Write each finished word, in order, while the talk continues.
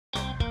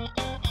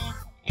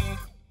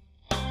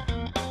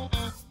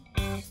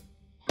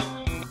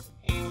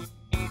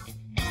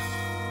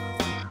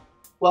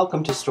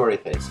Welcome to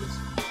StoryFaces.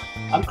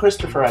 I'm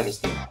Christopher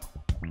Agostino.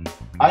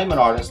 I am an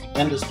artist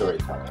and a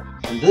storyteller,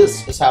 and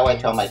this is how I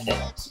tell my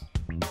tales.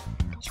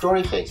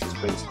 StoryFaces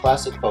brings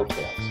classic folk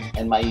tales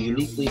and my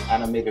uniquely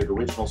animated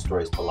original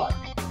stories to life,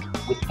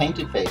 with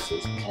painted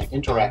faces and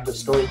interactive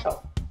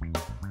storytelling,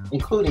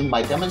 including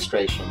my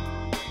demonstration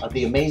of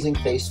the amazing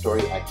face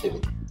story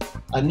activity,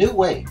 a new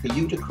way for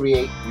you to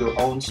create your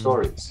own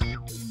stories.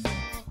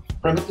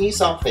 From an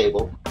Aesop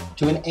fable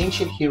to an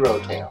ancient hero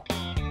tale,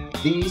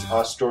 these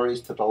are stories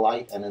to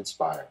delight and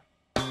inspire.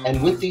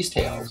 And with these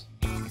tales,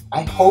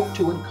 I hope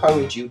to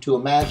encourage you to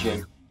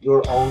imagine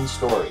your own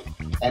story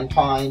and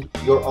find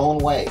your own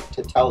way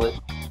to tell it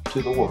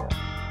to the world.